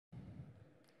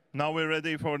Now we're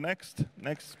ready for next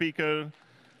speaker.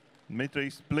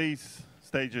 Dmitrijs, please,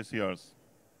 stage is yours.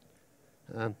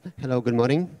 Hello, good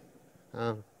morning.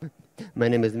 My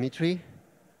name is Dmitry,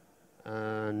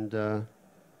 and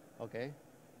okay.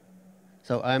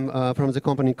 So I'm from the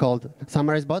company called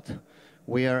SummarizeBot.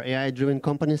 We are an AI-driven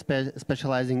company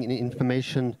specializing in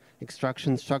information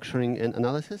extraction, structuring, and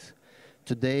analysis.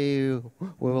 Today,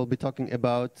 we will be talking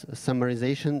about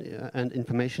summarization and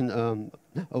information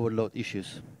overload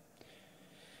issues.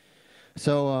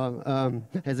 So,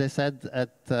 as I said,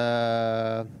 at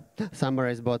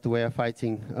SummarizeBot, we are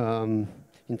fighting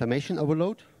information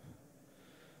overload.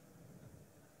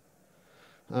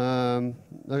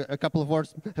 A couple of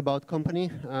words about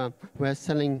company. We are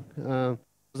selling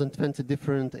 20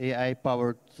 different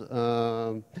AI-powered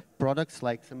products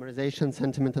like summarization,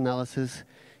 sentiment analysis,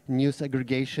 news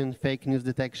aggregation, fake news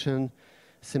detection,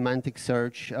 semantic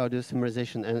search, audio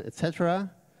summarization, and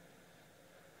etc.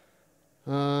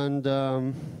 And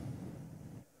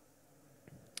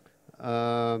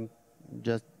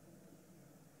just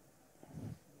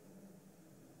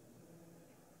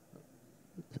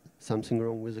something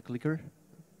wrong with the clicker.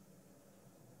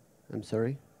 I'm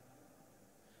sorry.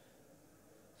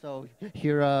 So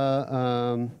here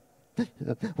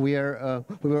we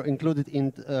were included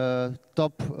in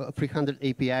top 300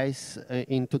 APIs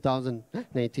in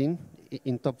 2018,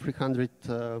 in top 300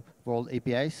 world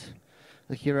APIs.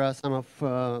 Here are some of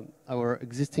our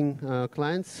existing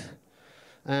clients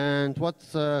and what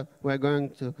we're going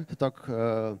to talk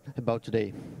about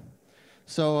today.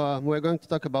 So we're going to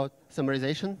talk about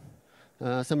summarization.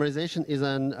 Summarization is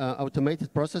an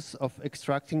automated process of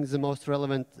extracting the most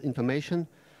relevant information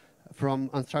from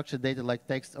unstructured data like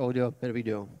text, audio, or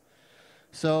video.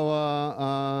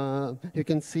 So you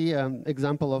can see an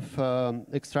example of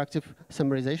extractive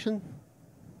summarization.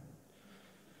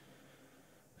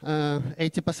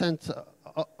 80%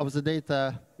 of the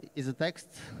data is a text.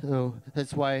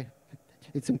 That's why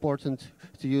it's important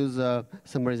to use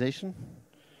summarization.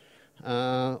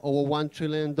 Over 1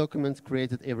 trillion documents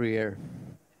created every year.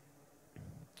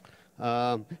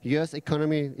 US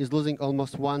economy is losing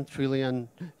almost $1 trillion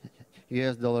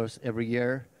every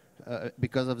year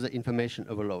because of the information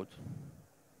overload.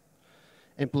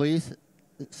 Employees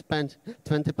spend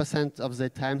 20% of their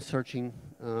time searching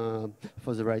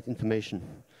for the right information.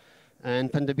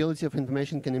 And fundability of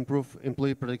information can improve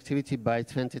employee productivity by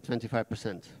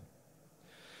 20–25%.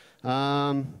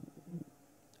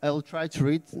 I'll try to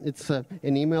read. It's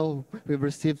an email we've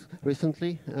received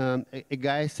recently. A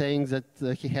guy saying that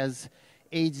he has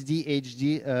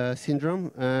ADHD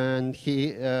syndrome, and he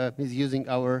is using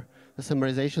our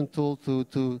summarization tool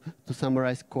to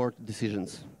summarize court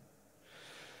decisions.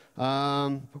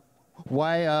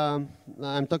 Why I'm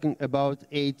talking about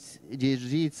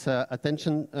ADHD? It's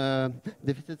attention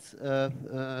deficit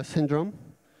syndrome,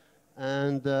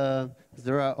 and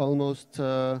there are almost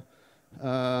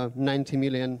 90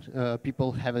 million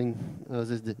people having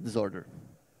this disorder.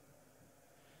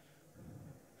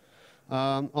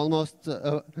 Almost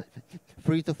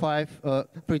 3 to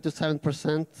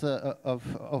 7%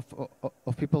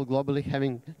 of people globally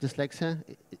having dyslexia.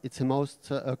 It's the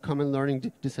most common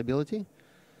learning disability.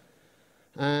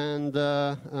 And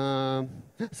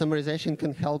summarization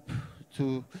can help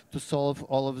to solve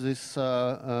all of this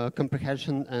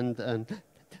comprehension and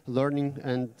learning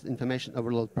and information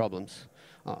overload problems.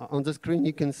 On the screen,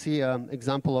 you can see an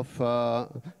example of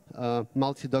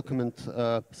multi-document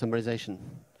summarization.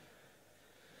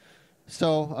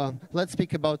 So let's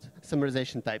speak about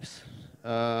summarization types.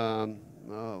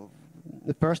 The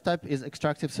first type is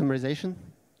extractive summarization,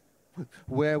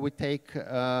 where we take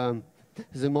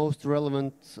the most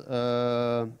relevant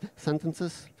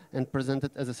sentences and present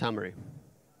it as a summary.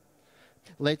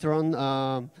 Later on,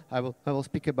 I will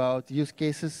speak about use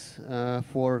cases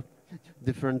for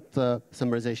different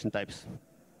summarization types.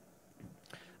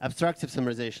 Abstractive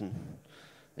summarization.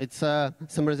 It's a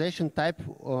summarization type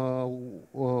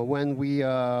when we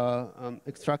are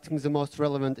extracting the most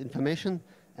relevant information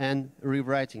and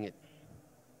rewriting it.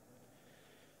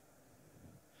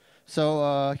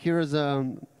 So here is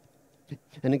an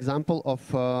example of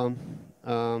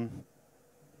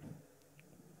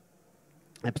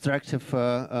abstractive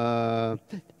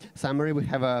summary. We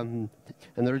have an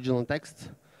original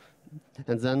text,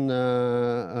 and then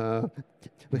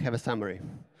we have a summary.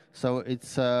 So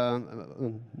it's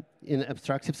in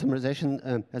abstractive summarization,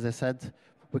 as I said,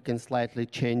 we can slightly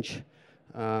change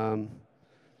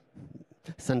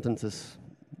sentences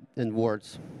and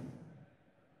words.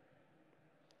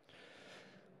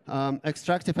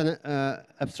 Extractive and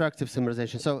abstractive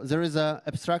summarization. So there is an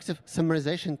abstractive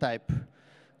summarization type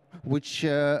which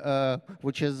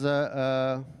is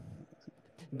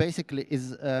basically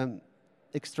is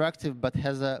extractive but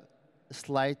has a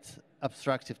slight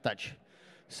abstractive touch.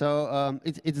 So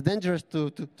it's dangerous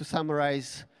to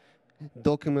summarize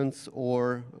documents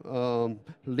or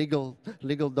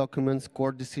legal documents,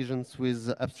 court decisions with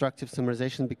abstractive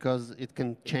summarization because it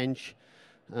can change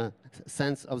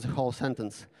sense of the whole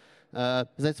sentence.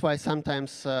 That's why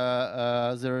sometimes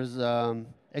there is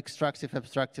extractive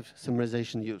abstractive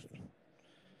summarization used.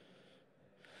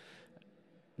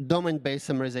 Domain-based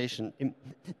summarization.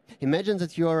 Imagine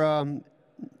that you're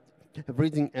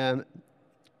reading an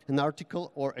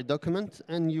article or a document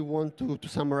and you want to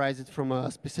summarize it from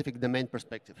a specific domain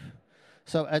perspective.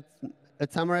 So at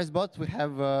SummarizeBot we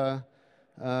have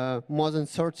more than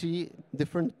 30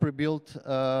 different pre-built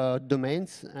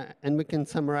domains, and we can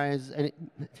summarize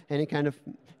any kind of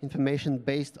information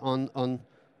based on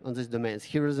these domains.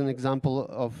 Here is an example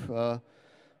of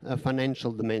a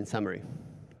financial domain summary.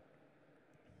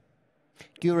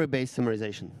 Query-based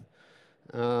summarization.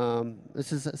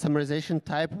 This is a summarization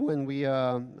type when we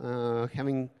are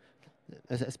having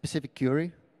a specific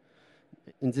query.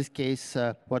 In this case,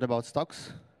 what about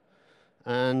stocks?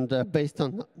 And based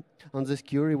on this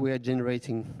query, we are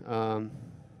generating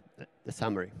a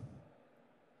summary.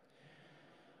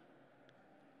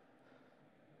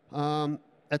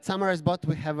 At SummarizeBot,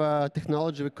 we have a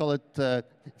technology, we call it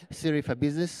Siri for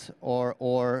Business or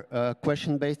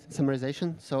question-based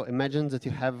summarization. So imagine that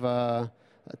you have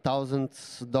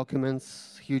thousands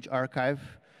documents, huge archive,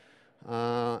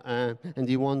 and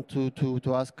you want to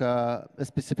ask a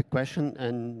specific question,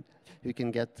 and you can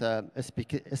get a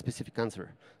specific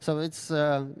answer. So it's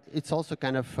also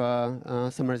kind of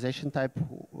summarization type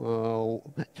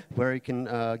where you can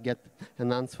get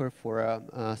an answer for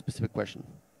a specific question.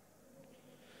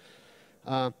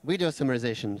 Video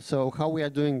summarization. So how we are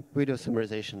doing video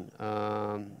summarization?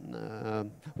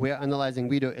 We are analyzing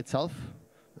video itself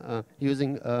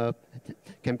using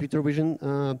computer vision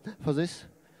for this.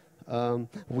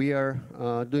 We are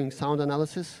doing sound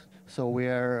analysis. So we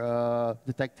are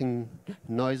detecting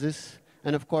noises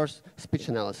and, of course, speech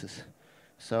analysis.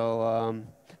 So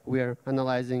we are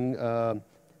analyzing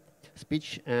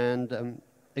speech and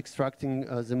extracting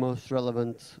the most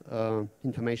relevant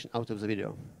information out of the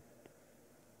video.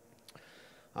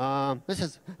 This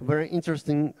is a very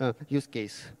interesting use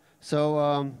case.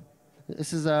 So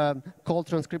this is a call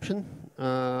transcription.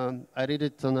 I read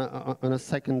it on a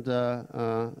 2nd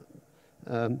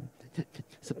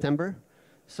September.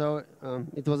 So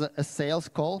it was a sales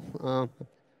call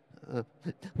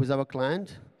with our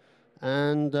client.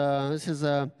 And this is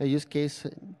a use case,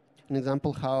 an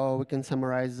example how we can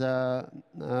summarize a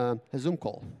Zoom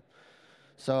call.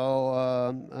 So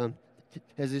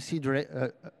as you see,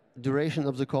 duration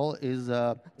of the call is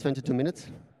 22 minutes.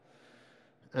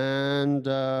 And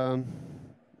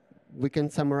we can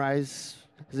summarize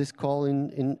this call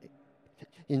in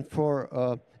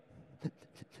 4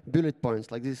 bullet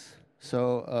points like this.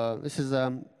 So this is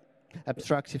an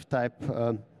abstractive type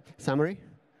summary,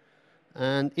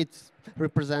 and it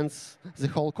represents the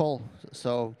whole call.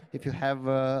 So if you have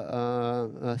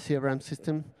a CRM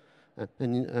system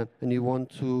and you want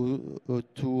to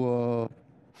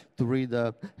read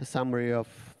a summary of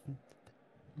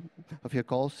your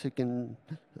calls, you can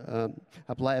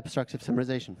apply abstractive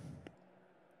summarization.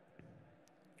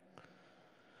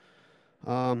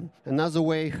 Another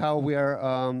way how we are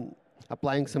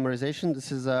applying summarization,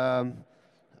 this is a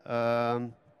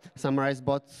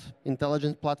SummarizeBot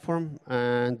intelligence platform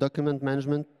and document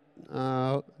management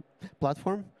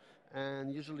platform.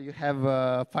 And usually you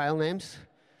have file names,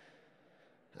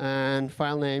 and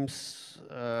file names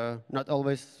not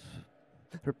always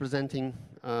representing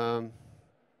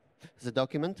the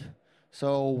document.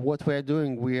 So what we are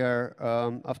doing, we are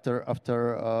after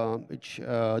each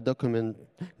document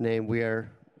name, we are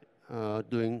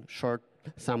doing short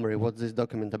summary. What's this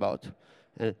document about?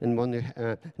 And when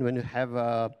you have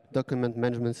a document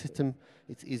management system,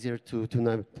 it's easier to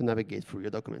navigate through your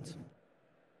documents.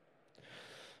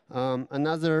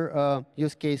 Another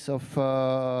use case of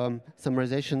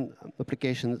summarization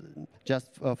application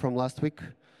just from last week,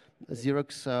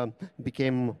 Xerox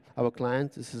became our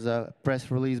client. This is a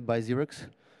press release by Xerox.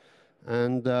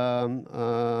 And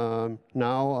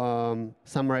now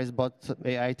SummarizeBot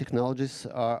AI technologies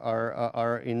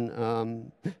are in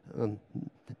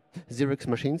Xerox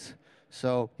machines.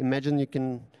 So imagine you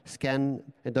can scan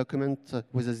a document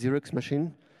with a Xerox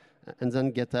machine and then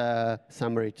get a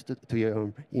summary to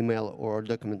your email or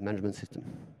document management system.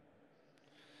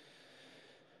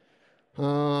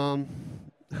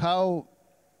 How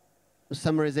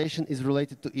summarization is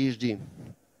related to ESG.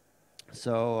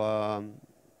 So,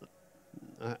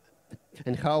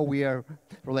 and how we are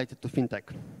related to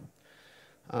fintech.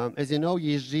 As you know,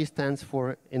 ESG stands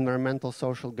for environmental,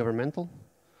 social, governmental.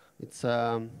 It's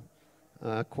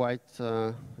quite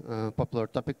popular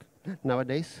topic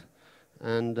nowadays,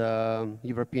 and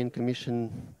European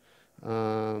Commission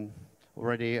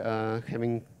already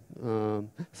having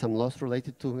some laws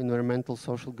related to environmental,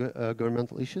 social,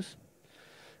 governmental issues.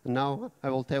 And now I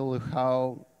will tell you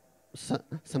how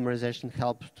summarization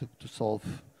helps to solve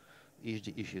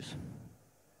ESG issues.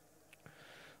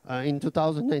 In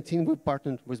 2019, we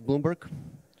partnered with Bloomberg,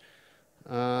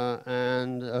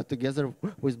 and together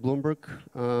with Bloomberg,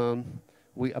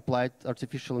 we applied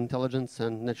artificial intelligence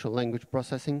and natural language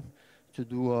processing to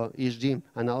do ESG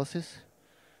analysis.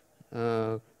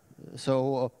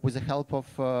 So with the help of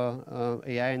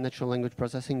AI and natural language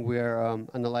processing, we are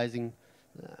analyzing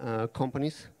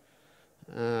companies,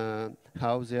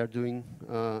 how they are doing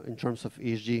in terms of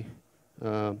ESG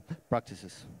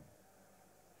practices.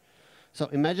 So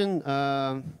imagine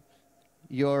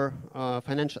you're a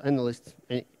financial analyst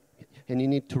and you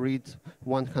need to read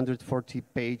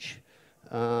 140-page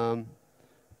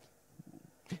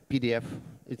PDF.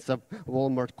 It's a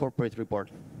Walmart corporate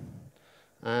report.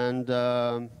 And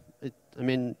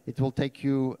it will take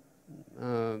you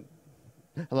a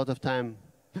lot of time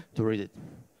to read it.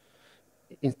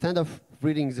 Instead of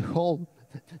reading the whole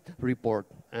report,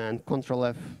 and Control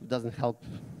F doesn't help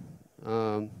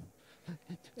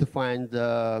to find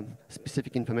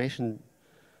specific information,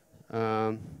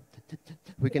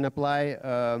 we can apply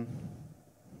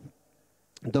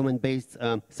domain-based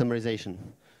summarization.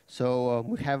 So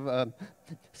we have a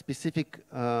specific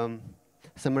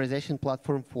summarization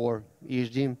platform for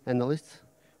ESG analysts,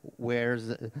 where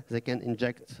they can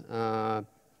inject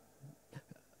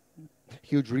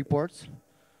huge reports,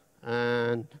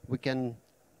 and we can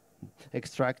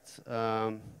extract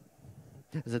the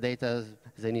data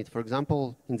they need. For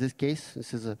example, in this case,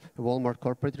 this is a Walmart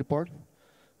corporate report,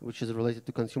 which is related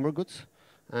to consumer goods,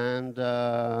 and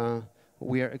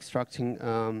we are extracting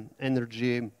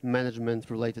energy management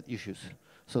related issues.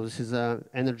 So this is an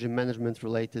energy management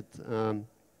related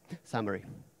summary.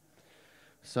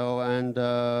 So, and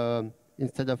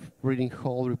instead of reading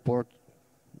whole report,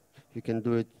 you can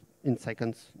do it in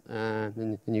seconds,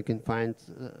 and you can find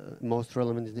most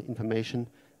relevant information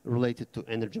related to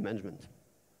energy management.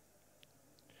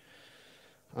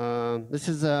 This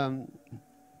is an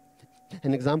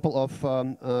example of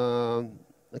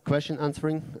a question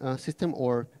answering system,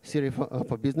 or Siri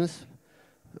for business,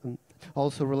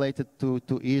 also related to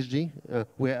ESG.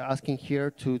 We are asking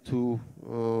here to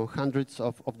hundreds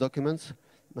of documents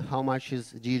how much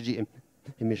is GHG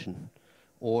emission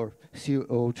or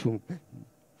CO2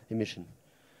 emission.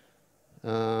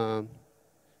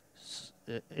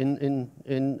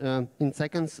 In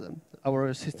seconds,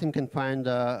 our system can find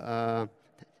an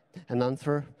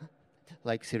answer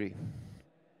like Siri.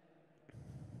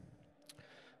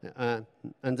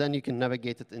 And then you can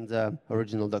navigate it in the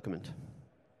original document.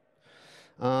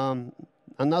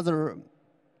 Another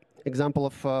example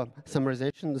of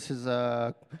summarization, this is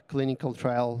a clinical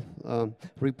trial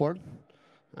report.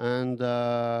 And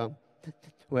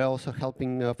we're also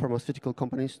helping pharmaceutical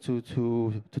companies to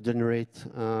generate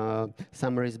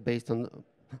summaries based on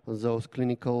those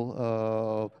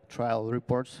clinical trial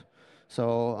reports.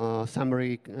 So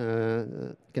summary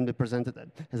can be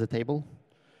presented as a table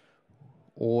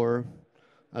or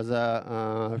as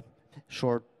a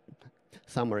short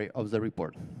summary of the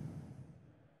report.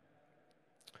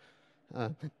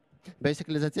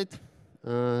 Basically, that's it.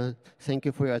 Thank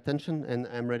you for your attention, and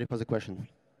I'm ready for the question.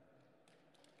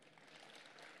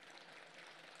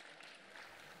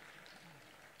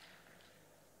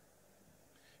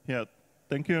 Yeah,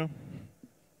 thank you.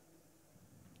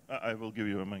 I will give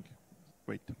you a mic.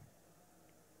 Wait.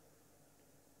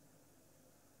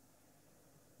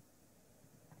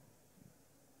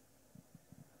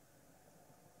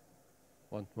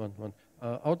 One.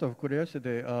 Out of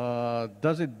curiosity,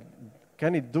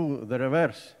 can it do the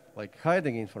reverse, like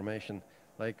hiding information?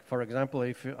 Like, for example,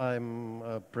 if I'm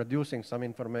producing some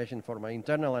information for my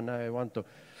internal and I want to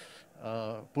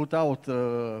put out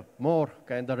more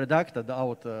kind of redacted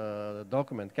out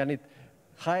document, can it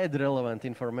hide relevant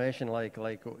information like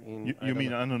in... You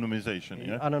mean anonymization,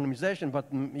 yeah? Anonymization, but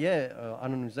yeah,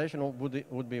 anonymization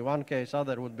would be one case,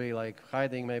 other would be like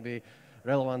hiding maybe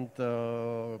relevant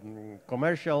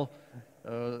commercial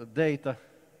data.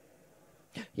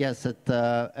 Yes, at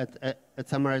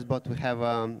SummarizeBot we have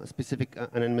a specific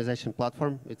anonymization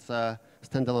platform. It's a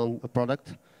standalone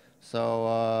product.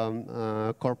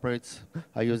 So corporates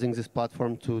are using this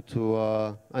platform to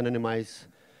anonymize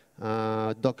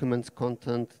documents,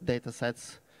 content, data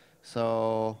sets.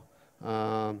 So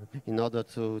in order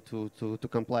to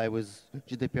comply with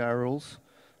GDPR rules,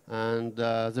 and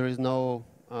there is no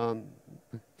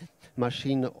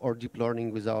machine or deep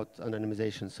learning without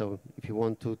anonymization. So if you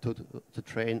want to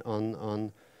train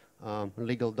on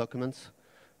legal documents,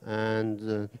 and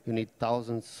you need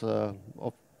thousands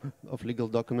of legal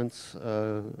documents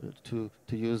to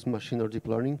use machine or deep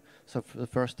learning. So the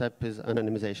first step is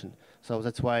anonymization. So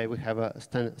that's why we have a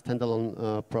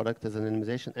standalone product as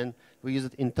anonymization, and we use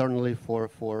it internally for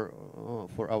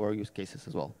our use cases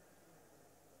as well.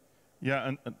 Yeah,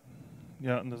 and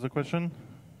there's a question.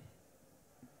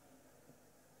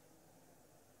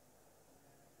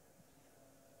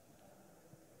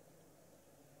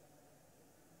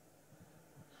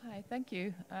 Hi, thank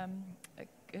you.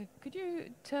 Could you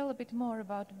tell a bit more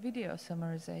about video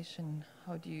summarization?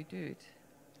 How do you do it?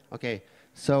 Okay,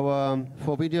 so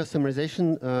for video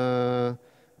summarization,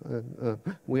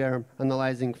 we are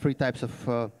analyzing 3 types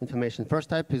of information. First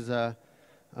type is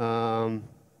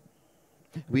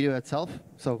video itself,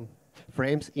 so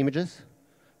frames, images.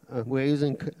 We're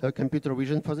using computer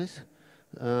vision for this.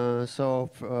 So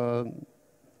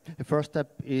the first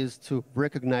step is to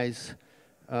recognize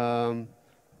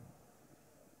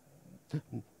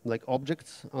like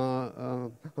objects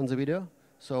on the video,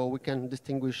 so we can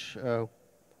distinguish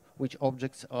which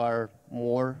objects are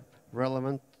more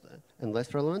relevant and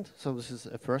less relevant. So this is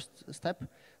a first step.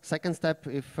 Second step,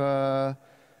 if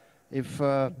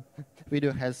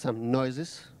video has some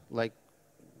noises, like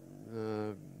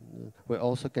we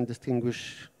also can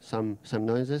distinguish some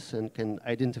noises and can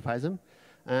identify them.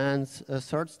 And a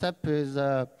third step is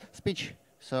speech.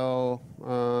 So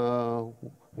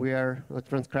we are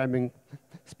transcribing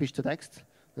speech to text,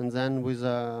 and then with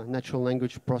natural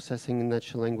language processing,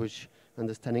 natural language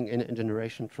understanding and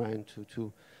generation, trying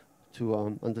to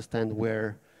understand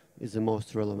where is the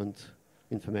most relevant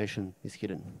information is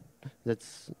hidden.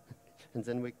 And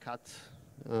then we cut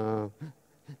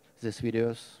these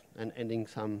videos and adding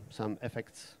some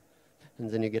effects, and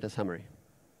then you get a summary.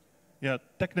 Yeah,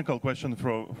 technical question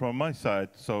from my side.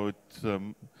 So it's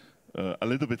a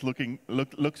little bit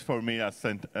looks for me as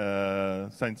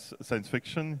science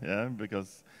fiction, yeah,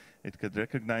 because it could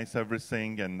recognize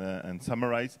everything and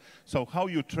summarize. So how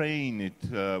you train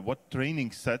it? What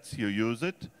training sets you use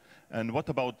it? And what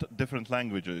about different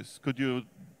languages? Could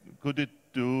it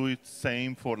do it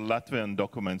same for Latvian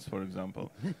documents, for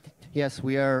example? Yes,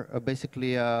 we are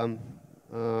basically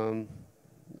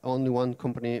only one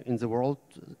company in the world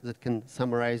that can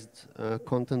summarize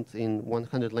content in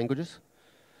 100 languages.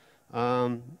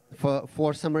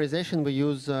 For summarization, we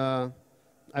use, I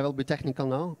will be technical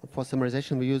now. For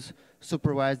summarization, we use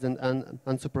supervised and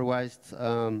unsupervised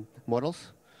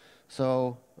models.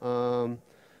 So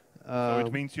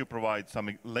it means you provide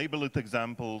some labeled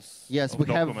examples yes, of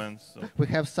documents? Yes, we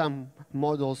have some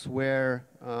models where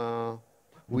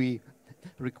we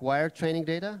require training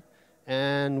data,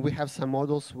 and we have some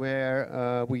models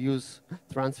where we use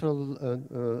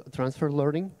transfer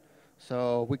learning.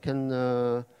 So we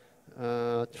can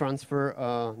transfer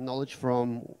knowledge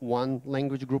from one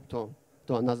language group to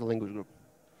another language group.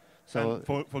 So, and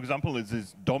for example, is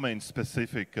this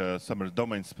domain-specific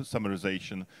domain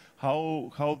summarization?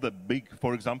 How the big,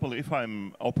 for example, if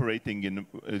I'm operating in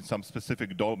some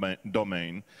specific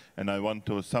domain and I want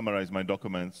to summarize my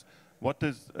documents, what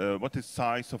is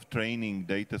size of training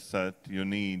data set you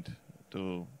need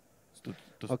to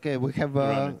okay, we have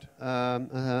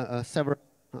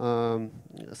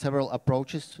several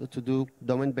approaches to do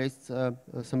domain-based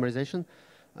summarization.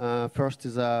 First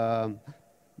is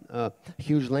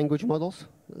huge language models.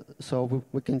 So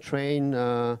we can train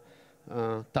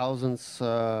thousands,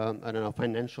 I don't know,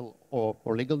 financial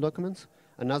or legal documents.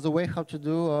 Another way how to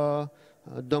do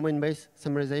domain-based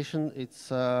summarization, it's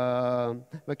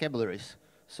vocabularies.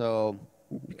 So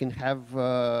you can have,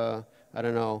 I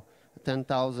don't know,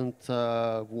 10,000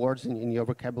 words in your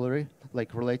vocabulary,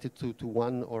 like related to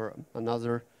one or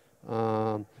another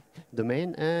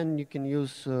domain, and you can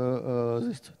use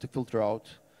this to filter out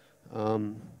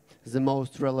the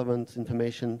most relevant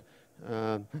information,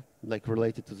 like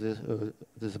related to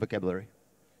this vocabulary.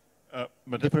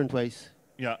 Different ways.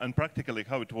 Yeah, and practically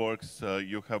how it works,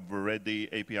 you have ready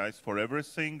APIs for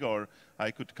everything, or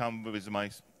I could come with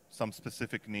some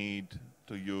specific need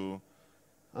to you?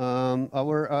 So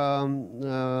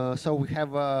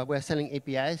we're selling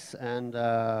APIs and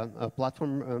a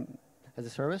platform as a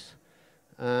service.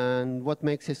 And what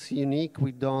makes us unique,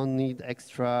 we don't need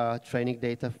extra training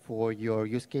data for your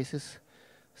use cases,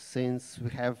 since we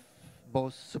have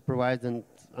both supervised and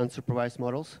unsupervised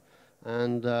models.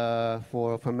 and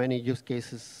for many use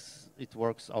cases, it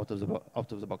works out of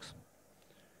the box.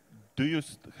 Do you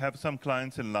have some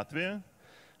clients in Latvia?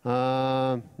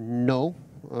 No.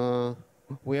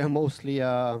 We are mostly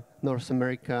North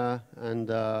America and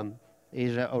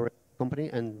Asia or company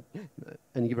and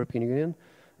European Union.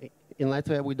 In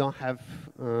Latvia, we don't have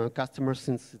customers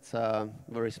since it's a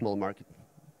very small market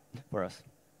for us.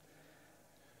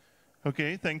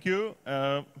 Okay, thank you.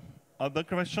 Other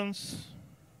questions?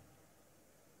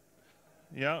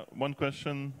 Yeah, one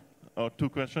question or two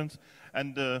questions.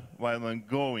 And while I'm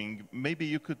going, maybe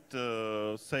you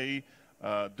could say,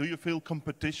 do you feel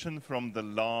competition from the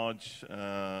large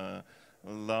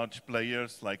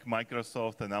players like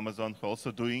Microsoft and Amazon who are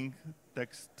also doing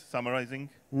text summarizing?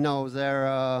 No,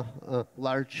 they're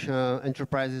large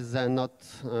enterprises and not,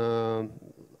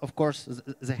 of course,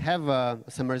 they have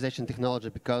summarization technology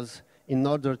because in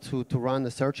order to run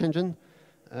a search engine,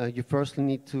 you first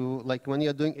need to, like when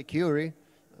you're doing a query,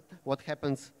 what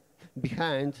happens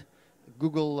behind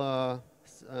Google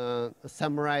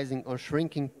summarizing or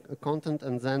shrinking content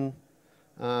and then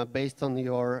based on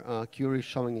your query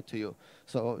showing it to you.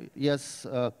 So yes,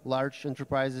 large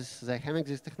enterprises, they have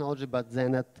this technology, but they're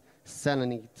not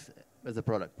selling it as a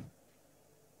product.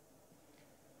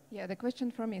 Yeah, the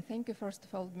question for me. Thank you, first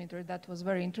of all, Dmitry. That was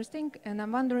very interesting. And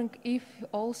I'm wondering if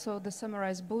also the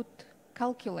SummarizeBot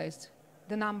calculates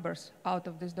the numbers out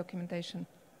of this documentation.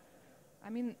 I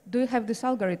mean, do you have this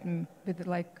algorithm with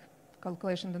like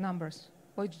calculation the numbers,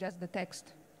 or it's just the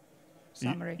text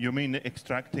summary? You mean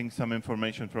extracting some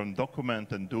information from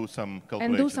document and do some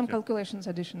calculations? And do some calculations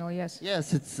additional, yes.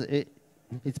 Yes,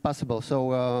 it's possible.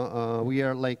 So we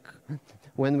are like,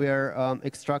 when we are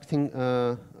extracting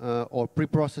or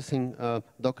pre-processing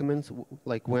documents,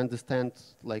 like we understand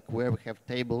like where we have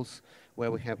tables, where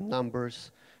we have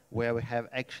numbers, where we have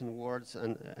action words,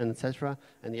 and etc.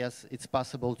 And yes, it's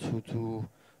possible to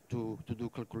do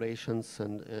calculations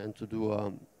and to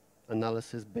do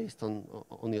analysis based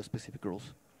on your specific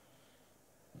rules.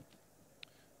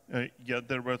 Yeah,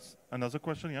 there was another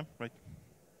question. Yeah, right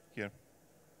here.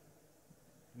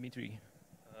 Dmitry,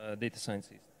 data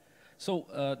scientist. So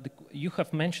you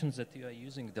have mentioned that you are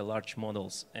using the large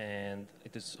models, and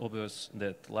it is obvious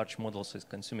that large models is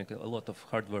consuming a lot of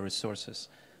hardware resources.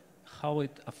 How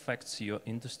it affects your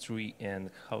industry and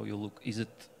how you look? Is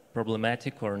it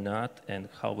problematic or not, and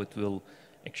how it will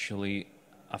actually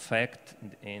affect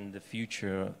in the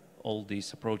future all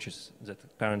these approaches that are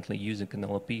currently using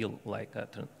NLP, like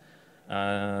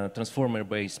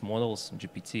transformer-based models,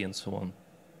 GPT, and so on?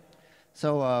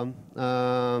 So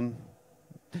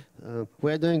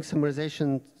we're doing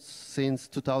summarization since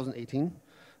 2018,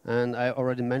 and I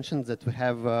already mentioned that we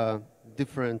have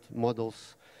different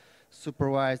models: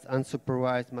 supervised,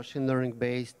 unsupervised, machine learning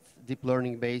based, deep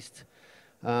learning based.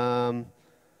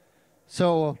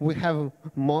 So we have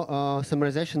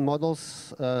summarization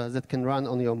models that can run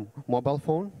on your mobile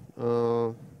phone.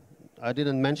 I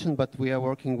didn't mention, but we are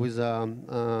working with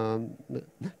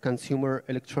consumer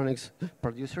electronics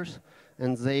producers,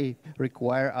 and they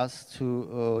require us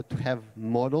to have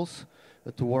models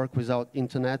to work without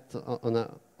internet on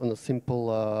a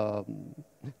simple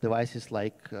devices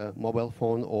like mobile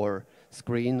phone or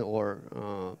screen or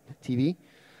TV.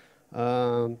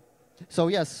 So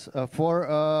yes,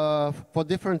 for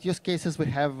different use cases we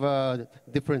have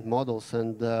different models,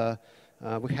 and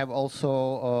we have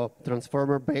also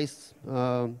transformer-based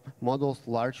models,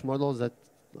 large models that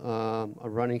are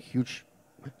running huge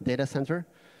data center.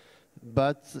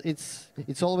 But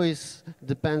it's always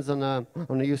depends on a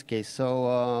use case.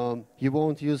 So you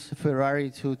won't use Ferrari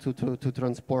to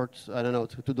transport, I don't know,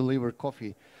 to deliver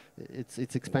coffee.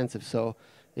 It's expensive. So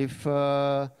if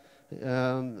there's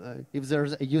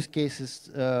a use case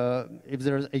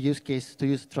to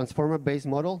use transformer-based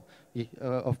model,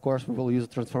 of course we will use a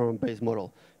transformer-based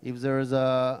model. If there is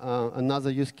another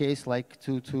use case like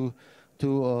to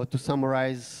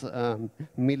summarize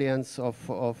millions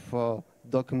of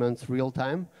documents real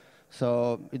time,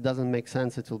 so it doesn't make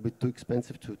sense. It will be too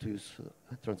expensive to use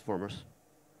transformers.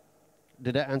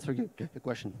 Did I answer your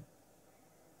question?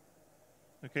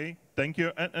 Okay, thank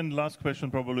you. And last question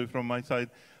probably from my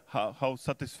side. How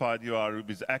satisfied you are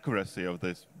with the accuracy of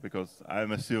this? Because I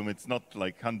assume it's not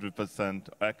like 100%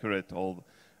 accurate, all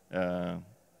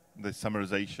the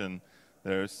summarization.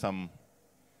 There's some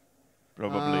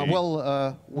probably...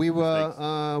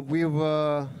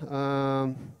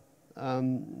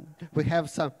 we have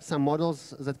some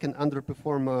models that can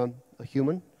underperform a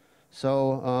human.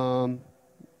 So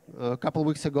a couple of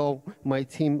weeks ago, my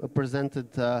team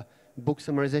presented book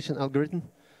summarization algorithm.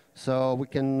 So we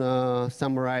can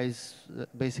summarize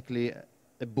basically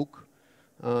a book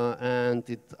and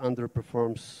it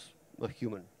underperforms a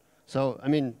human. So, I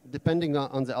mean, depending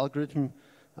on the algorithm,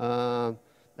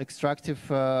 extractive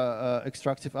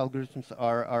algorithms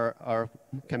are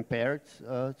compared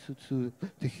to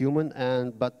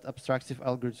human, but abstractive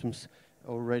algorithms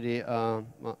already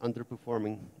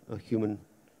underperforming a human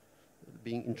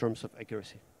being in terms of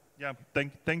accuracy. Yeah,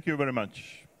 thank you very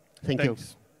much.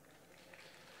 Thanks.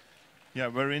 Yeah,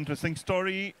 very interesting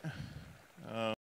story.